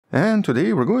and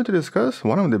today we're going to discuss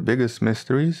one of the biggest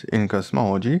mysteries in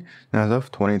cosmology as of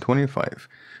 2025,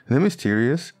 the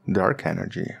mysterious dark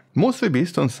energy. Mostly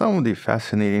based on some of the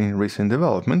fascinating recent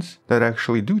developments that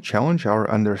actually do challenge our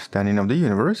understanding of the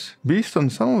universe, based on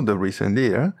some of the recent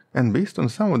data, and based on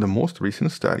some of the most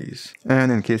recent studies. And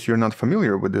in case you're not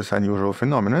familiar with this unusual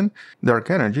phenomenon, dark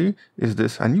energy is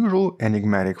this unusual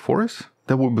enigmatic force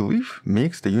that we believe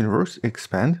makes the universe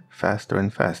expand faster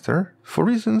and faster for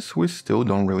reasons we still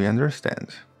don't really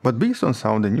understand. But based on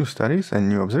some of the new studies and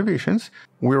new observations,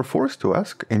 we are forced to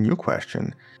ask a new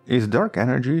question. Is dark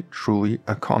energy truly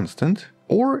a constant,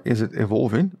 or is it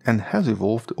evolving and has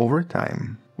evolved over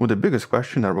time? With the biggest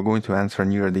question that we're going to answer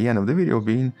near the end of the video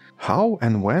being, how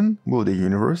and when will the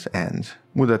universe end?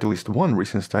 With at least one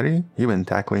recent study even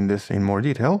tackling this in more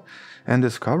detail, and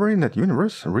discovering that the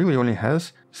universe really only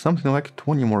has something like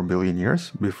 20 more billion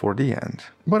years before the end.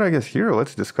 But I guess here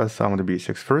let's discuss some of the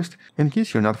basics first, in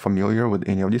case you're not familiar with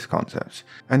any of these concepts.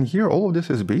 And here all of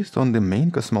this is based on the main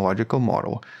cosmological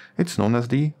model. It's known as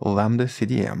the lambda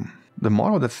CDM. The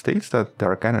model that states that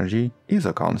dark energy is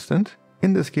a constant,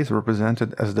 in this case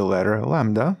represented as the letter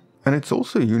lambda, and it's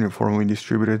also uniformly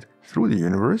distributed through the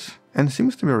universe and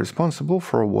seems to be responsible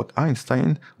for what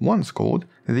Einstein once called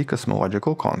the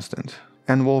cosmological constant.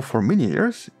 And while for many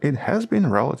years it has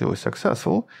been relatively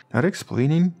successful at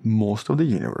explaining most of the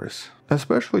universe,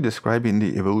 especially describing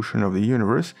the evolution of the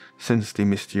universe since the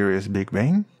mysterious Big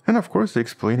Bang, and of course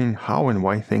explaining how and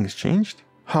why things changed,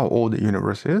 how old the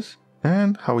universe is,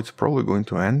 and how it's probably going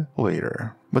to end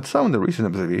later. But some of the recent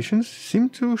observations seem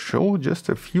to show just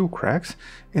a few cracks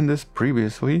in this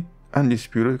previously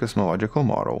undisputed cosmological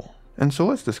model. And so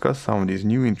let's discuss some of these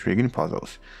new intriguing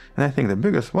puzzles. And I think the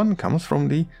biggest one comes from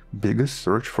the biggest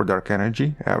search for dark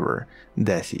energy ever,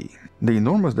 DESI. The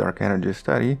enormous dark energy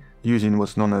study using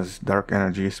what's known as dark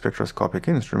energy spectroscopic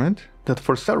instrument that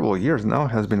for several years now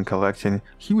has been collecting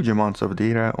huge amounts of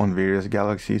data on various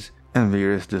galaxies and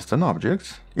various distant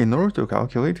objects in order to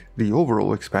calculate the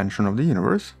overall expansion of the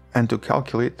universe and to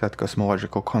calculate that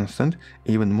cosmological constant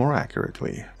even more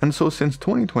accurately. And so since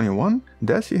 2021,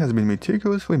 DESI has been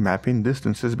meticulously mapping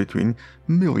distances between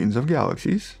millions of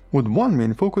galaxies, with one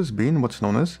main focus being what's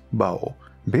known as BAO,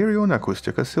 Baryon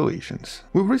acoustic oscillations.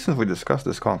 We've recently discussed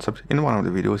this concept in one of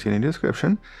the videos in the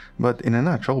description, but in a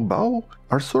nutshell, BAO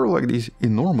are sort of like these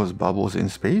enormous bubbles in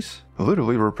space,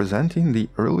 literally representing the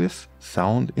earliest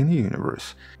sound in the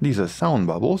universe. These are sound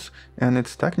bubbles, and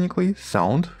it's technically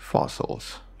sound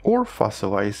fossils, or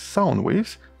fossilized sound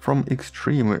waves from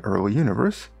extremely early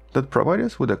universe that provide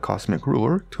us with a cosmic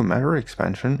ruler to measure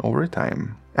expansion over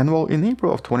time. And while in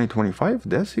April of 2025,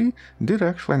 DESI did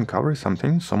actually uncover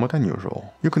something somewhat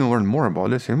unusual. You can learn more about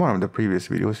this in one of the previous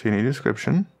videos in the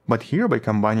description, but here by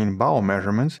combining BAO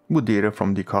measurements with data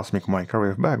from the cosmic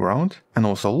microwave background, and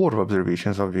also a lot of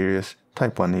observations of various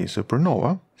Type 1a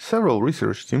supernova, several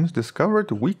research teams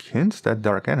discovered weak hints that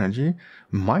dark energy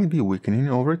might be weakening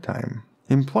over time,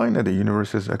 implying that the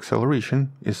universe's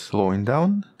acceleration is slowing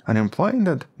down, and implying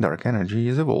that dark energy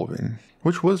is evolving,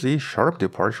 which was a sharp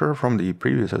departure from the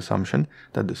previous assumption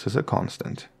that this is a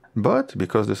constant. But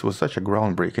because this was such a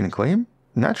groundbreaking claim,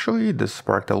 naturally this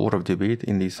sparked a lot of debate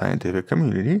in the scientific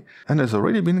community, and there's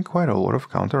already been quite a lot of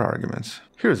counter-arguments.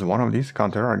 Here's one of these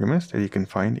counter-arguments that you can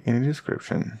find in the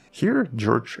description. Here,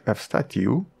 George F.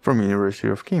 Statue from University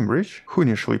of Cambridge, who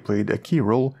initially played a key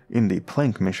role in the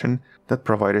Planck mission that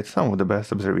provided some of the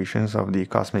best observations of the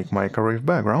cosmic microwave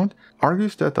background,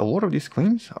 argues that a lot of these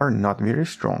claims are not very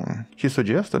strong. He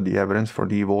suggests that the evidence for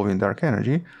the evolving dark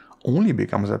energy only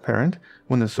becomes apparent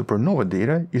when the supernova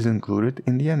data is included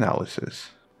in the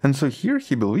analysis. And so here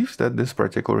he believes that this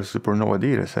particular supernova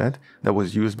dataset that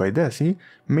was used by DESI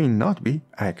may not be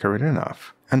accurate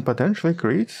enough, and potentially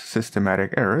creates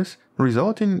systematic errors,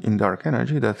 resulting in dark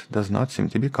energy that does not seem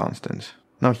to be constant.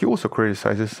 Now he also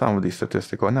criticizes some of the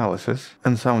statistical analysis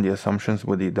and some of the assumptions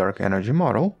with the dark energy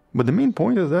model, but the main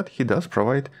point is that he does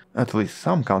provide at least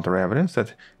some counter-evidence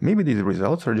that maybe these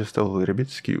results are just a little bit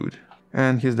skewed.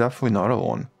 And he's definitely not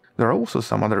alone. There are also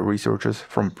some other researchers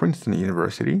from Princeton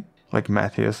University, like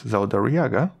Matthias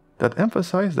Zaldariaga, that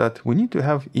emphasize that we need to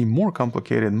have a more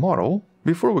complicated model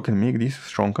before we can make these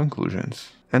strong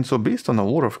conclusions. And so based on a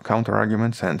lot of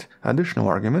counter-arguments and additional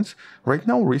arguments, right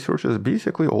now researchers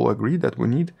basically all agree that we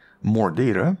need more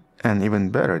data, and even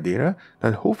better data,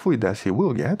 that hopefully DESI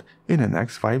will get in the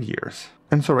next 5 years.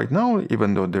 And so right now,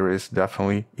 even though there is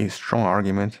definitely a strong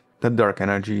argument that dark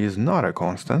energy is not a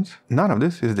constant, none of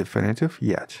this is definitive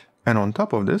yet. And on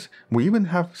top of this, we even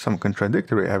have some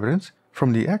contradictory evidence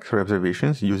from the X-ray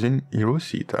observations using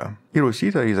eROSITA.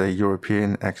 eROSITA is a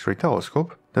European X-ray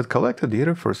telescope that collected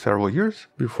data for several years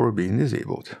before being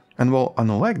disabled. And while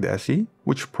unlike DESI,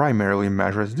 which primarily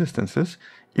measures distances,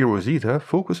 eROSITA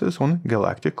focuses on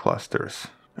galactic clusters.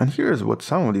 And here's what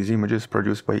some of these images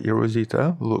produced by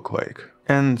eROSITA look like.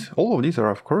 And all of these are,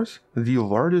 of course, the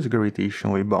largest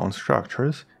gravitationally bound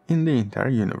structures in the entire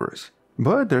universe.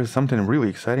 But there's something really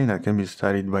exciting that can be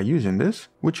studied by using this,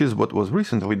 which is what was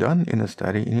recently done in a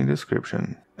study in the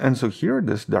description. And so here,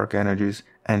 this dark energy's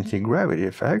anti-gravity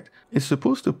effect is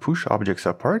supposed to push objects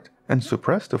apart and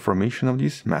suppress the formation of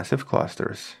these massive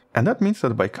clusters. And that means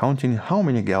that by counting how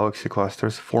many galaxy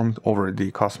clusters formed over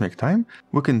the cosmic time,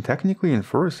 we can technically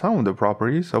infer some of the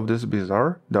properties of this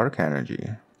bizarre dark energy.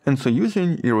 And so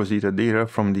using eROSITA data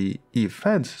from the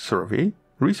eFEDS survey,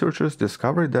 researchers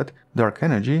discovered that dark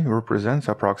energy represents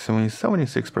approximately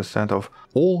 76% of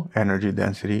all energy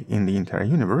density in the entire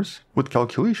universe, with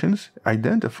calculations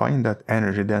identifying that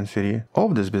energy density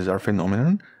of this bizarre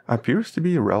phenomenon appears to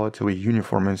be relatively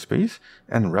uniform in space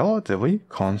and relatively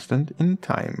constant in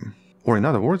time. Or in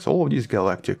other words, all of these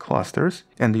galactic clusters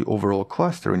and the overall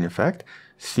clustering effect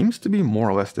seems to be more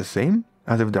or less the same,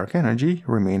 as if dark energy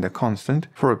remained a constant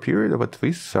for a period of at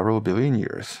least several billion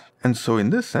years. And so in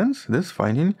this sense, this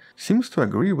finding seems to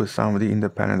agree with some of the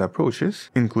independent approaches,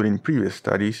 including previous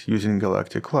studies using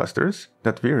galactic clusters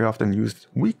that very often used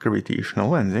weak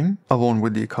gravitational lensing, along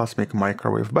with the cosmic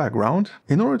microwave background,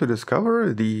 in order to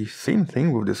discover the same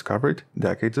thing we've discovered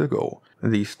decades ago.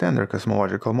 The standard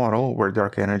cosmological model where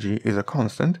dark energy is a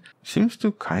constant seems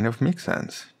to kind of make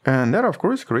sense. And that of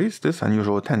course creates this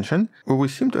unusual tension where we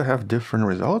seem to have different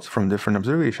results from different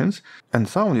observations, and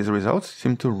some of these results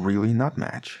seem to really not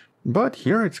match. But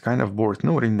here it's kind of worth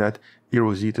noting that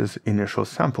eROSITA's initial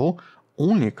sample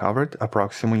only covered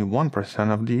approximately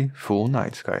 1% of the full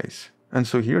night skies. And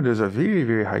so here there's a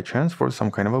very high chance for some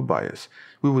kind of a bias.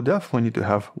 We would definitely need to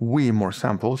have way more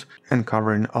samples and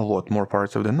covering a lot more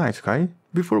parts of the night sky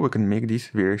before we can make these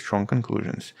very strong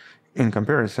conclusions. In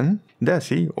comparison,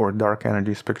 DESI, or Dark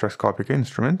Energy Spectroscopic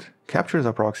Instrument, captures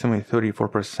approximately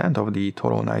 34% of the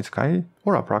total night sky,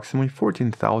 or approximately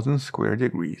 14,000 square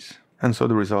degrees. And so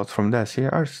the results from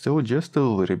DESI are still just a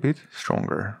little bit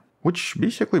stronger. Which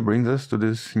basically brings us to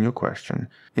this new question.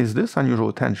 Is this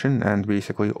unusual tension and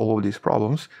basically all of these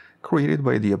problems created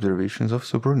by the observations of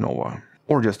supernova?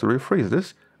 Or just to rephrase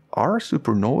this, are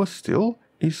supernovas still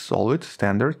a solid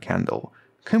standard candle?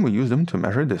 Can we use them to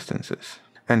measure distances?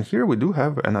 And here we do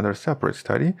have another separate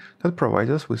study that provides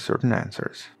us with certain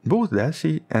answers. Both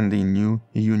DESI and the new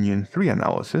Union 3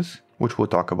 analysis, which we'll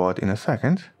talk about in a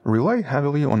second, rely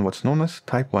heavily on what's known as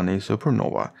Type 1a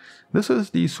supernova. This is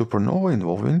the supernova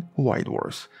involving white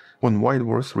dwarfs. When white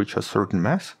dwarfs reach a certain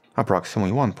mass,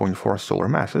 approximately 1.4 solar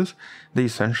masses, they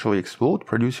essentially explode,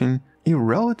 producing a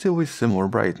relatively similar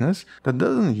brightness that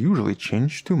doesn't usually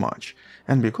change too much.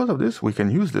 And because of this, we can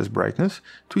use this brightness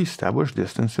to establish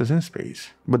distances in space.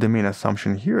 But the main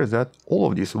assumption here is that all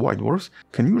of these white dwarfs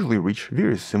can usually reach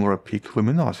very similar peak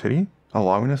luminosity,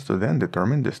 allowing us to then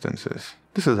determine distances.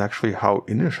 This is actually how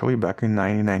initially, back in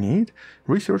 1998,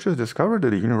 researchers discovered that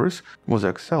the universe was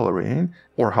accelerating,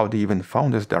 or how they even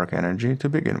found this dark energy to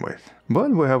begin with.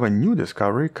 But we have a new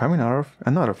discovery coming out of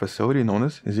another facility known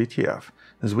as ZTF,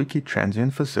 Zwicky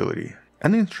Transient Facility,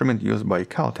 an instrument used by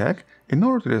Caltech in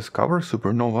order to discover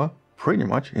supernova pretty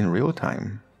much in real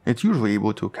time. It's usually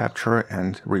able to capture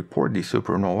and report the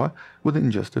supernova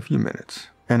within just a few minutes.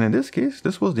 And in this case,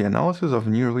 this was the analysis of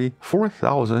nearly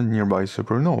 4,000 nearby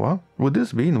supernova, with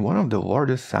this being one of the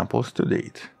largest samples to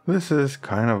date. This is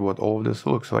kind of what all of this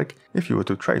looks like if you were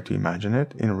to try to imagine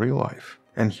it in real life.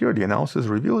 And here the analysis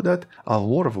revealed that a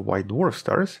lot of white dwarf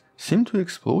stars seem to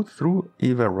explode through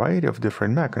a variety of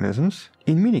different mechanisms,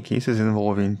 in many cases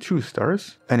involving two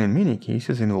stars, and in many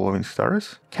cases involving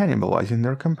stars cannibalizing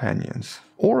their companions.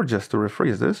 Or just to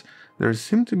rephrase this, there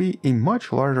seems to be a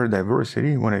much larger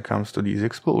diversity when it comes to these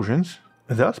explosions,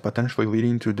 thus potentially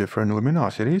leading to different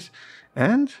luminosities,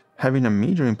 and having a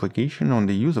major implication on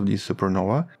the use of these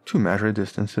supernova to measure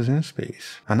distances in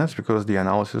space. And that's because the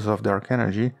analysis of dark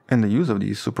energy and the use of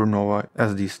these supernova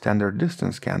as the standard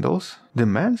distance candles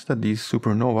demands that these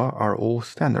supernova are all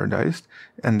standardized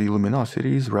and the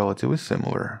luminosity is relatively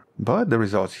similar. But the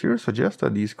results here suggest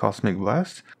that these cosmic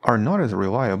blasts are not as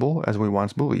reliable as we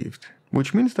once believed,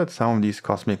 which means that some of these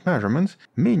cosmic measurements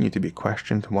may need to be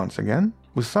questioned once again,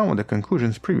 with some of the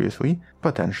conclusions previously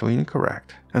potentially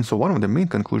incorrect. And so one of the main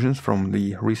conclusions from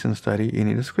the recent study in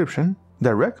the description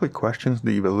directly questions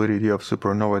the validity of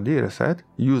supernova dataset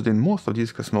used in most of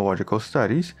these cosmological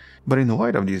studies, but in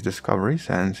light of these discoveries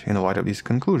and in light of these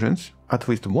conclusions, at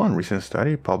least one recent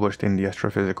study published in the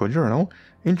Astrophysical Journal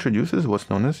introduces what's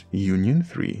known as Union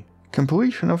 3,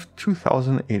 compilation of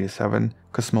 2087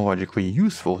 cosmologically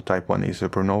useful Type 1a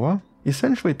supernova,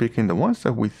 essentially picking the ones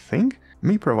that we think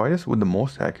may provide us with the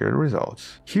most accurate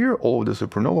results. Here, all of the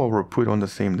supernovae were put on the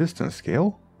same distance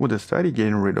scale, with the study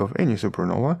getting rid of any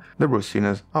supernova that were seen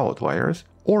as outliers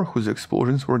or whose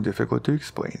explosions were difficult to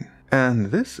explain.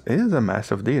 And this is a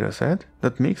massive dataset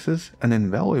that makes this an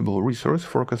invaluable resource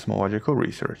for cosmological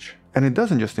research. And it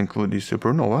doesn't just include these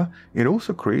supernova, it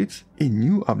also creates a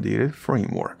new updated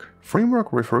framework.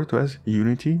 Framework referred to as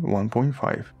Unity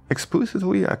 1.5,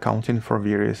 explicitly accounting for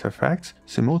various effects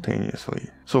simultaneously.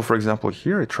 So for example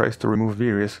here it tries to remove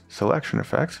various selection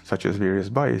effects, such as various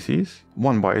biases,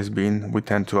 one bias being we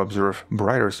tend to observe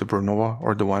brighter supernova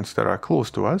or the ones that are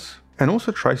close to us, and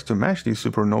also tries to match these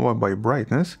supernova by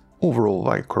brightness, overall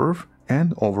light curve,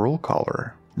 and overall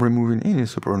color, removing any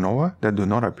supernova that do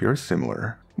not appear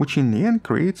similar, which in the end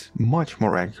creates much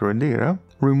more accurate data,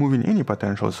 removing any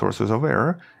potential sources of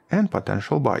error and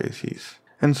potential biases.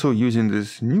 And so using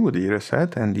this new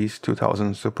dataset and these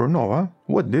 2000 supernova,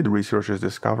 what did researchers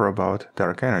discover about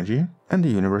dark energy and the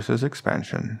universe's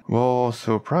expansion? Well,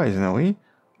 surprisingly,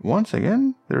 once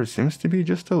again, there seems to be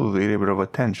just a little bit of a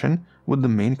tension with the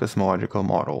main cosmological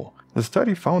model. The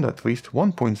study found at least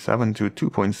 1.7 to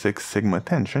 2.6 sigma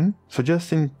tension,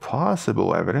 suggesting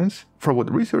possible evidence for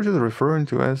what researchers are referring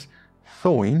to as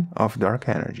thawing of dark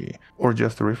energy. Or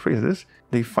just to rephrase this,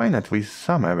 they find at least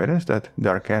some evidence that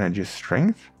dark energy's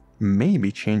strength may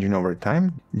be changing over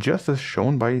time, just as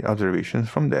shown by observations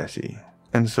from DESI.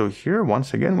 And so here,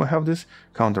 once again, we have this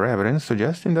counter-evidence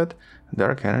suggesting that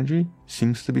dark energy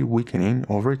seems to be weakening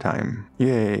over time.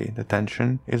 Yay, the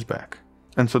tension is back.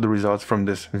 And so the results from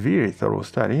this very thorough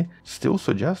study still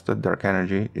suggest that dark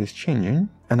energy is changing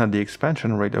and that the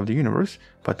expansion rate of the universe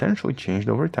potentially changed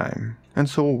over time. And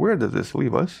so where does this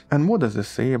leave us? And what does this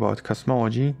say about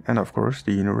cosmology and of course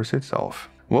the universe itself?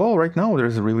 Well, right now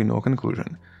there's really no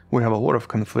conclusion. We have a lot of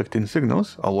conflicting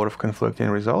signals, a lot of conflicting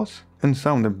results, and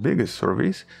some of the biggest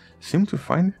surveys seem to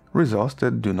find results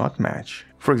that do not match.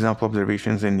 For example,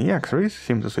 observations in the X-rays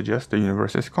seem to suggest the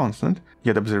universe is constant,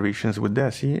 yet observations with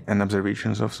DESI and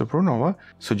observations of supernova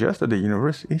suggest that the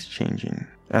universe is changing.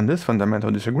 And this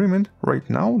fundamental disagreement right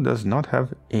now does not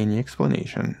have any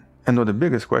explanation. And though the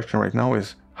biggest question right now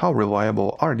is how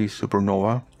reliable are these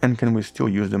supernova and can we still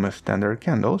use them as standard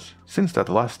candles, since that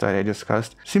last study I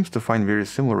discussed seems to find very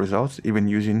similar results even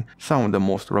using some of the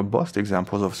most robust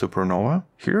examples of supernova,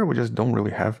 here we just don't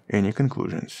really have any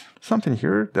conclusions. Something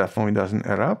here definitely doesn't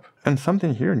add up, and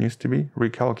something here needs to be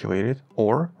recalculated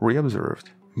or reobserved.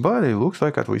 But it looks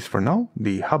like, at least for now,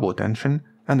 the Hubble tension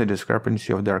and the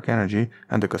discrepancy of dark energy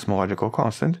and the cosmological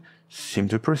constant seem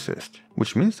to persist,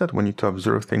 which means that we need to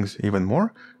observe things even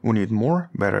more, we need more,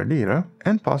 better data,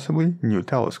 and possibly new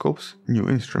telescopes, new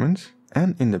instruments,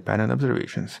 and independent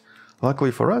observations.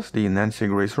 Luckily for us, the Nancy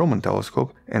Grace Roman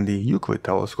telescope and the Euclid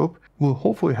telescope will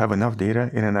hopefully have enough data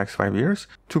in the next 5 years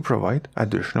to provide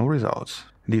additional results.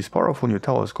 These powerful new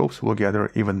telescopes will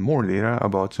gather even more data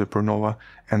about supernova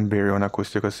and baryon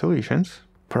acoustic oscillations,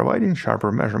 providing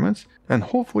sharper measurements and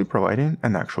hopefully providing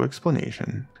an actual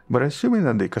explanation. But assuming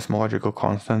that the cosmological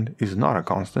constant is not a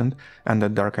constant and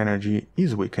that dark energy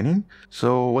is weakening,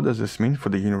 so what does this mean for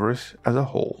the universe as a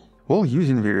whole? Well,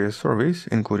 using various surveys,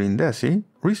 including DESI,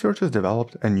 researchers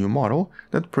developed a new model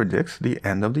that predicts the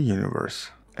end of the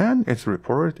universe. And it's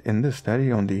reported in this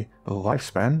study on the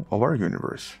lifespan of our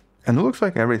universe. And it looks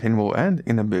like everything will end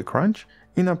in a big crunch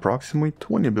in approximately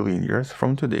 20 billion years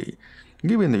from today,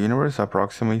 giving the universe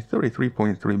approximately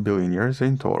 33.3 billion years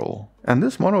in total. And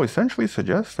this model essentially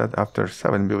suggests that after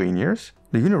 7 billion years,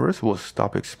 the universe will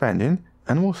stop expanding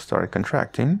and will start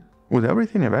contracting, with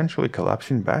everything eventually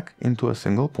collapsing back into a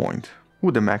single point,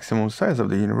 with the maximum size of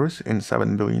the universe in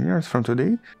 7 billion years from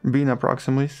today being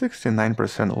approximately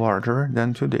 69% larger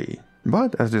than today.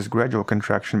 But as this gradual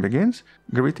contraction begins,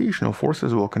 gravitational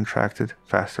forces will contract it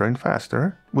faster and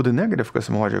faster, with the negative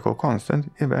cosmological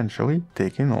constant eventually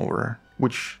taking over,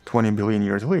 which 20 billion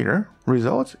years later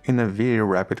results in a very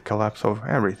rapid collapse of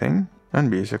everything,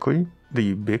 and basically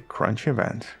the Big Crunch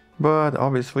event. But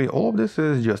obviously all of this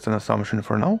is just an assumption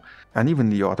for now, and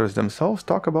even the authors themselves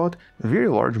talk about very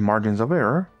large margins of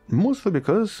error, mostly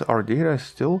because our data is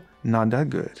still not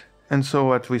that good. And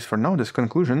so, at least for now, this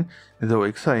conclusion, though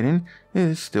exciting,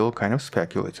 is still kind of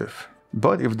speculative.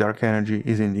 But if dark energy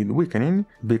is indeed weakening,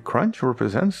 Big Crunch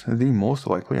represents the most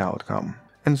likely outcome.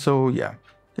 And so, yeah,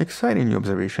 exciting new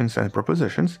observations and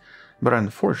propositions, but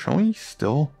unfortunately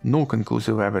still no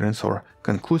conclusive evidence or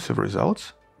conclusive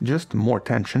results, just more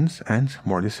tensions and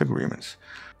more disagreements.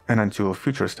 And until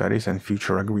future studies and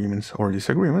future agreements or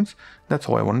disagreements, that's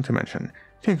all I wanted to mention.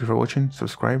 Thank you for watching,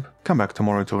 subscribe, come back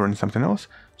tomorrow to learn something else,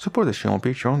 support the channel on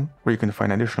Patreon, where you can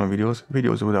find additional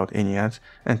videos without any ads,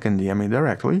 and can DM me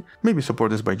directly. Maybe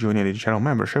support us by joining the channel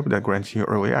membership that grants you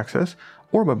early access,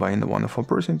 or by buying the Wonderful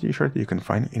Person t-shirt you can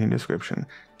find in the description.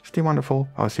 Stay wonderful,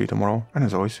 I'll see you tomorrow, and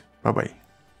as always, bye bye.